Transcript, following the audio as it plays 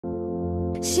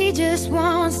She just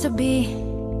wants to be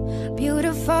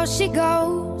beautiful. She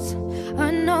goes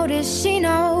unnoticed. She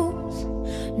knows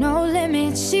no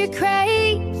limits. She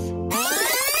craves.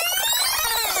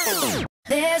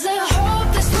 There's a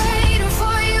hope that's waiting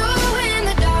for you in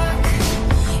the dark.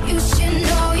 You should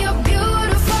know you're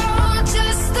beautiful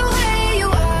just the way you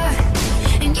are.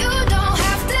 And you don't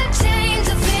have to change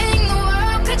a thing. The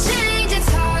world could change. It's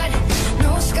hard.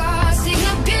 No scars. See,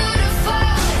 you're beautiful.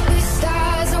 We're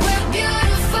stars and we're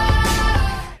beautiful.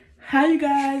 Hi you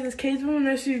guys, it's GRWM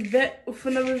Nursery Vet with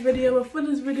another video. Before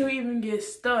this video even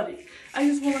gets started, I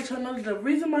just want to let y'all know the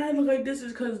reason my hair look like this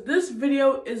is because this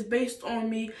video is based on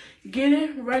me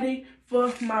getting ready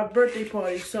for my birthday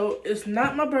party. So it's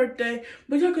not my birthday,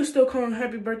 but y'all can still call me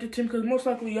happy birthday to me because most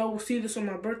likely y'all will see this on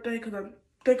my birthday because I'm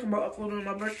thinking about uploading on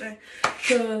my birthday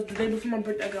because the day before my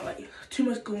birthday I got like too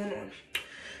much going on.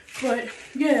 But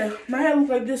yeah, my hair look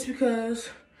like this because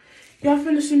y'all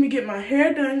finna see me get my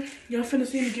hair done. Y'all finna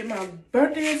see me get my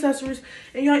birthday accessories.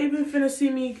 And y'all even finna see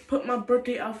me put my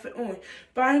birthday outfit on.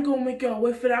 But I ain't gonna make y'all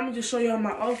wait for that. I'm gonna just show y'all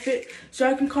my outfit. So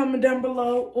y'all can comment down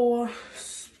below or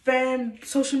spam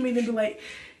social media and be like,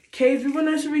 GRWM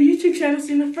Nursery YouTube channel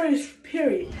seen it first.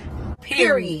 Period.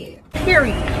 Period.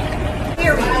 Period.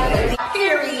 Period.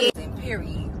 Period.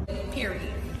 Period. Period.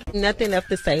 Nothing left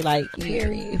to say, like,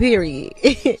 period. Period.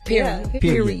 Period.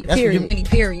 Period. Period.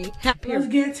 Period. Let's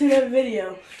get into that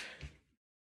video.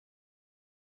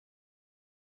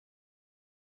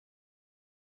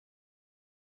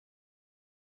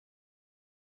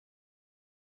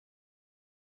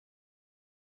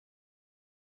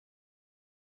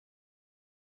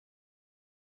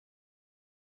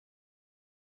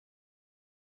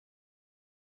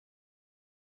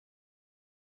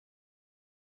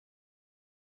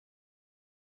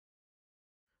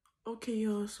 Okay,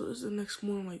 y'all, so it's the next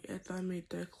morning, like, after I made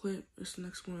that clip, it's the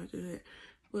next morning after that.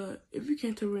 But if you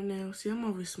can't tell right now, see, I'm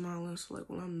always smiling, so, like,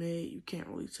 when I'm mad, you can't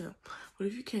really tell. But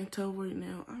if you can't tell right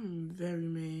now, I'm very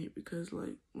mad because,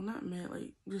 like, well, not mad,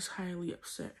 like, just highly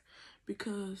upset.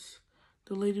 Because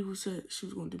the lady who said she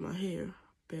was going to do my hair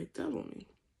backed out on me.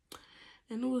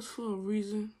 And it was for a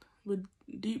reason, but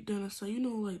deep down inside, you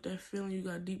know, like, that feeling you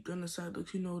got deep down inside,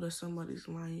 like, you know that somebody's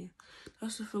lying.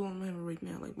 That's the feeling I'm having right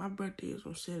now. Like, my birthday is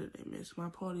on Saturday, miss. My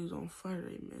party is on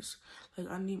Friday, miss. Like,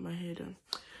 I need my hair done.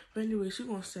 But anyway, she's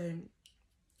gonna say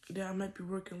that I might be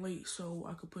working late, so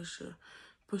I could push the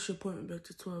appointment back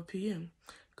to 12 p.m.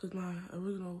 Because my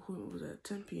original appointment was at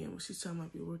 10 p.m. But she said I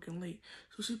might be working late.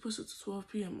 So she pushed it to 12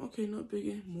 p.m. Okay, no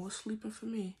biggie. More sleeping for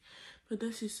me. But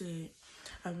then she said,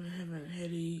 I've been having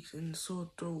headaches and sore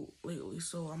throat lately,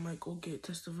 so I might go get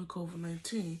tested for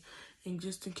COVID-19. And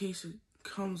just in case it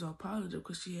comes out positive,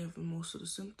 because she having most of the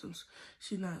symptoms,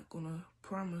 she's not gonna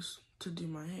promise to do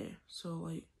my hair. So,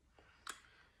 like,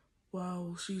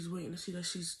 while she's waiting to see that,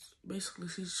 she's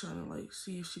trying to, like,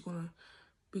 see if she's gonna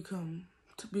become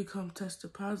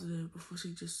tested positive before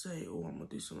she just say, oh, I'm gonna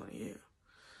do somebody hair.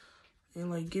 And,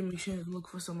 like, give me a chance to look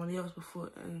for somebody else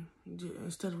before, and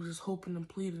instead of just hoping and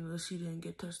pleading that she didn't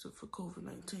get tested for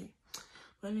COVID-19.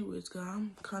 But anyways, guys,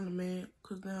 I'm kind of mad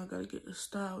because now I got to get a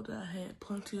style that I had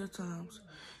plenty of times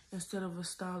instead of a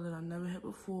style that I never had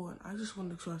before. And I just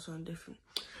wanted to try something different.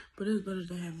 But it's better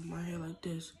than having my hair like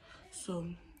this. So,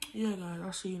 yeah, guys,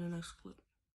 I'll see you in the next clip.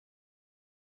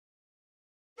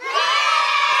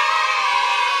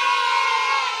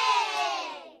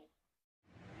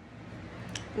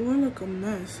 Oh, I look a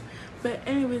mess. But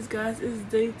anyways, guys, it's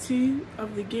day 2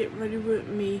 of the Get Ready With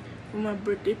Me for my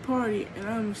birthday party. And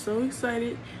I'm so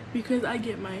excited because I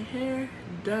get my hair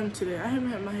done today. I haven't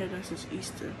had my hair done since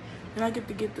Easter. And I get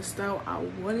to get the style I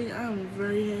wanted. I'm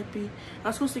very happy. I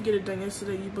was supposed to get it done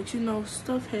yesterday, but you know,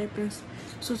 stuff happens.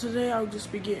 So today I'll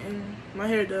just be getting my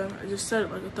hair done. I just said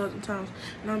it like 1,000 times.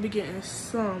 And I'll be getting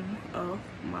some of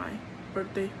my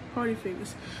birthday party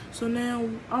favors. So now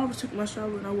I already took my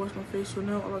shower and I washed my face, so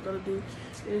now all I gotta do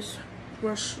is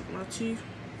brush my teeth,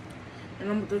 and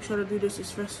I'm gonna try to do this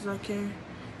as fast as I can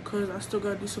because I still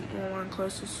gotta do some online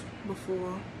classes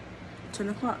before 10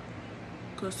 o'clock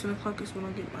because 10 o'clock is when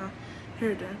I get my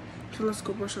hair done. So let's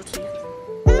go brush our teeth.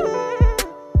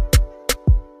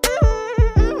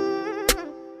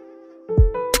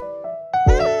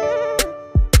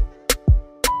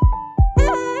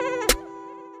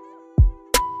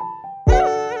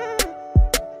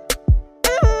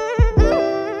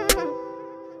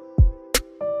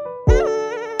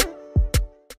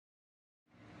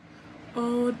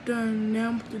 All done. Now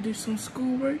I'm about to do some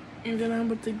schoolwork and then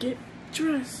I'm about to get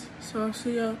dressed. So I'll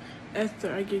see y'all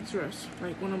after I get dressed,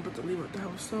 like when I'm about to leave out the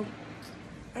house. So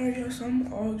alright, y'all, so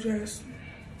I'm all dressed.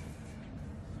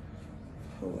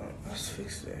 Hold on, let's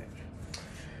fix that.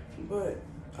 But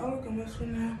I look a mess for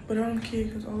now, but I don't care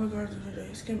because all I gotta do today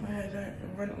is get my hair done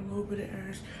and run a little bit of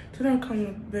errands. Then I'm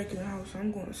coming back in the house.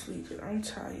 I'm going to sleep because I'm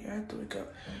tired. I have to wake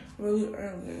up really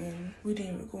early and we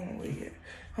didn't even go nowhere yet.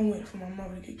 I'm waiting for my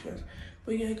mother to get dressed.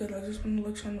 But yeah, guys, I just want to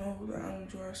let y'all know that I'm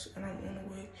dressed and I'm on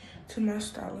the way to my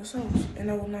stylist's house. And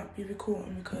I will not be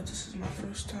recording because this is my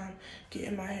first time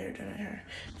getting my hair done at her.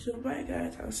 So bye,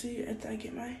 guys. I'll see you after I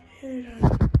get my hair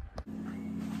done.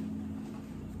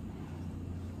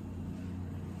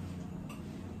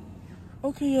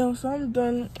 Okay, y'all, so I'm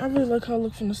done. I really like how it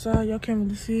looks from the side. Y'all can't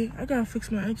really see it. I gotta fix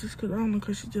my edges because I don't know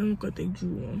because she didn't look like they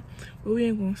drew on. But we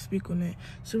ain't gonna speak on that.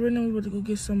 So right now we're about to go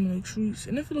get some of the treats.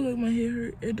 And if it look like my hair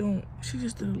hurt, it don't. She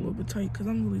just did it a little bit tight because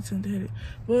I'm really tender-headed.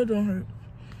 But it don't hurt.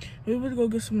 We're about to go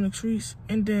get some of the treats.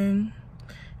 And then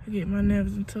I get my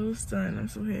nails and toes done. I'm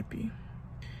so happy.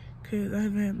 Because I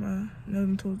haven't had my nails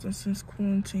and toes done since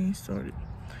quarantine started.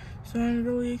 So I'm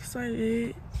really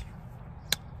excited.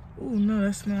 Oh, no,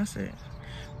 that's not sad.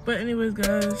 But anyways,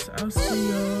 guys, I'll see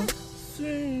y'all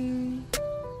soon.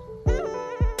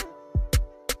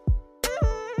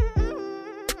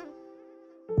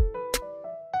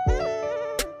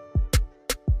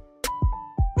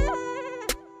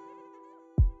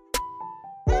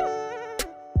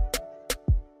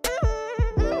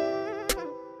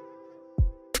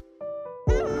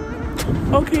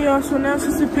 Okay, y'all, so now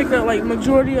since we picked up like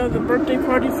majority of the birthday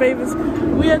party favors,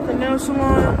 we at the nail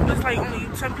salon. It's like only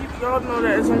 10 people. Y'all know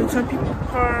that it's only 10 people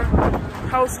per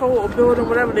household or building,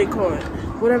 whatever they call it.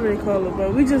 Whatever they call it.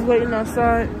 But we just waiting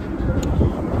outside.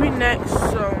 We next,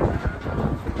 so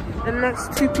the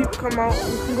next 2 people come out,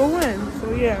 we can go in.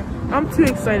 So yeah, I'm too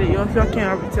excited, y'all, if y'all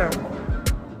can't already tell.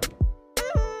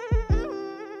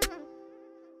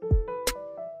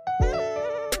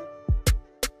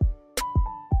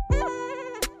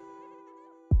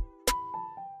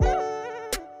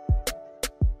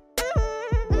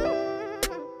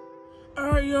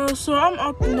 Alright, y'all, so I'm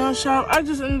out the nail shop. I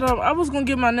just ended up, I was gonna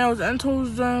get my nails and toes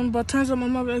done, but turns out my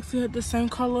mother actually had the same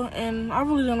color, and I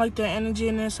really didn't like that energy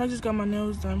in there, so I just got my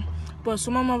nails done. But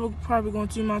so my mother probably gonna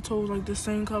do my toes like the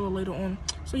same color later on.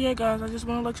 So yeah, guys, I just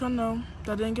wanna let y'all know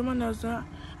that I didn't get my nails done.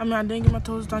 I mean, I didn't get my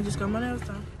toes done, I just got my nails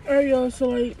done. Alright, y'all, so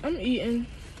like, I'm eating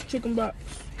chicken box.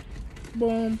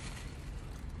 Boom.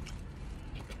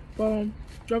 Boom.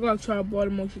 Y'all gotta try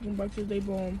Baltimore chicken boxes, they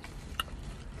bomb.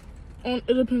 It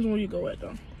depends on where you go at,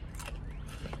 though.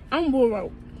 I'm bored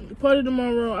out. The party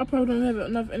tomorrow, I probably don't have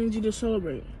enough energy to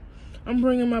celebrate. I'm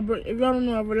bringing my birthday. If y'all don't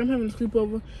know already, I'm having a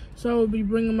sleepover, so I will be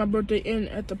bringing my birthday in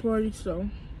at the party. So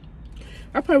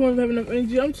I probably won't have enough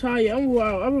energy. I'm tired. I'm wore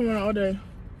out. I've been running all day.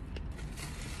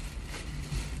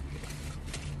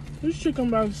 This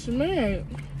chicken box, man.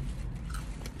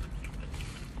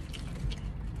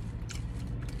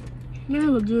 Man,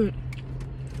 it look good.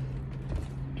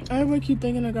 Everybody keep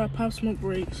thinking I got Pop Smoke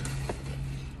braids.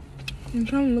 I'm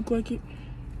trying to look like it.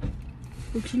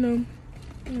 But you know,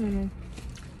 I don't know.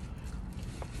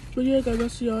 But yeah, guys, I'll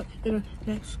see y'all in the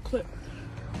next clip.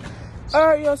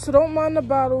 Alright, y'all, so don't mind the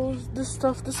bottles. This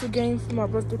is a game for my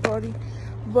birthday party.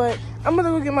 But I'm gonna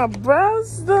go get my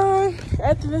brows done.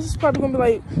 After this, it's probably gonna be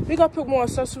like, we gotta put more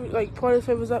accessories, like party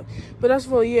favors up. But that's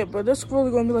really it. But this is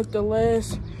really gonna be like the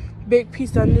last big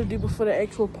piece that I need to do before the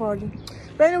actual party.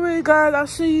 But anyway, guys, I'll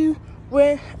see you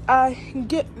when I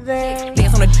get there.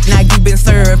 Dance on the now you been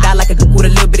served. I like a dude with a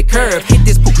little bit of curve. Hit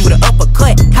this poop with an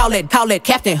uppercut. Call it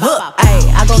Captain Hook.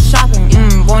 Ayy, I go shopping.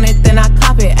 Want it, then I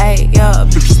cop it. Ayy, yeah,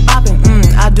 bitches popping.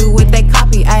 I do what they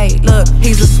copy. Ayy, look,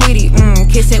 he's a sweetie.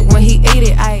 Kiss it when he eat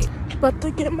it. Ayy. About to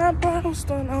get my brows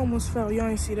done. I almost fell. Y'all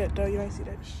ain't see that though. Y'all ain't see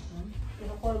that.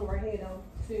 Right here, though.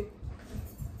 See?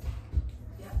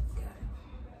 Yeah,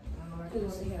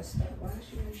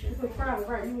 got it.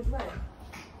 Right, you was right.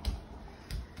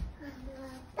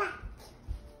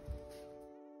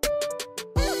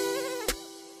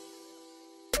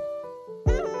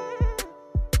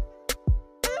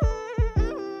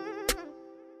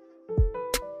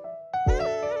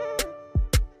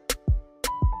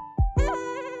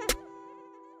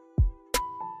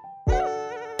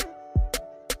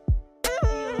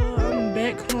 I'm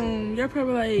back home. Y'all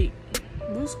probably like,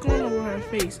 what's going on with her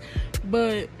face?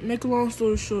 But make a long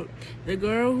story short, the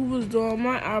girl who was doing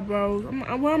my eyebrows,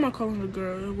 why am I calling her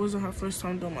girl? It wasn't her first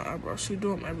time doing my eyebrows. She do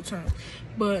them every time.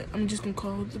 But I'm just gonna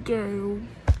call her the girl.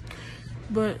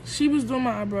 But she was doing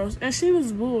my eyebrows and she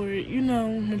was bored. You know,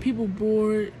 when people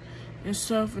bored and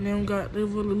stuff and they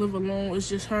really live alone, it's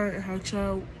just her and her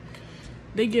child.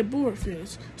 They get bored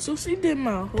fast. So she did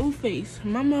my whole face.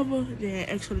 My mother didn't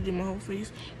actually do my whole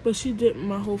face, but she did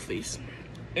my whole face.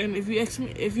 And if you ask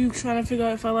me, if you trying to figure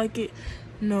out if I like it,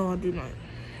 no, I do not.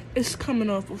 It's coming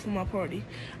off before my party.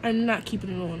 I'm not keeping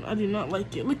it on. I do not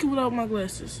like it. Look at without my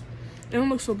glasses. It don't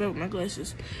look so bad with my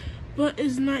glasses. But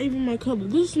it's not even my color.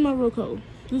 This is my real color.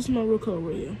 This is my real color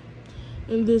right here.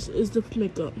 And this is the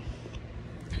makeup.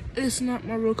 It's not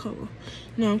my real color.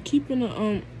 Now I'm keeping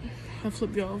the I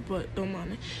flip y'all off, but don't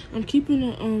mind it. I'm keeping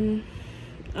the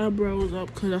eyebrows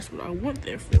up because that's what I want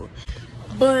there for.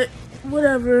 But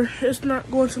whatever. It's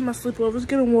not going to my sleepover. It's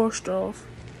getting washed off.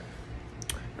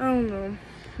 I don't know.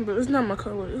 But it's not my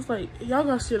color. It's like, y'all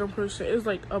gotta see it in person. It's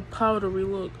like a powdery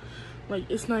look. Like,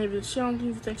 it's not even, I don't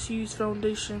even think she used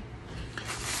foundation.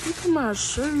 Look at my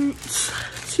shirt.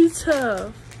 Too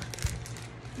tough.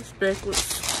 It's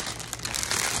backwards.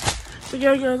 But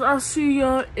yeah, guys, I'll see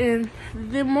y'all in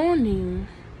the morning.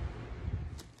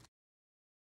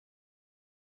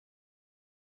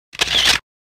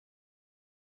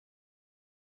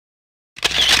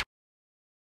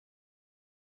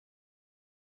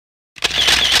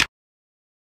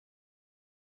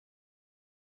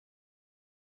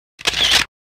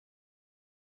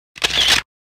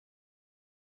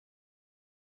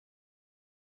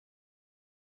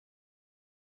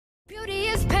 Beauty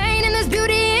is pain and there's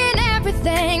beauty in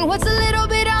everything. What's a little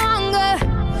bit on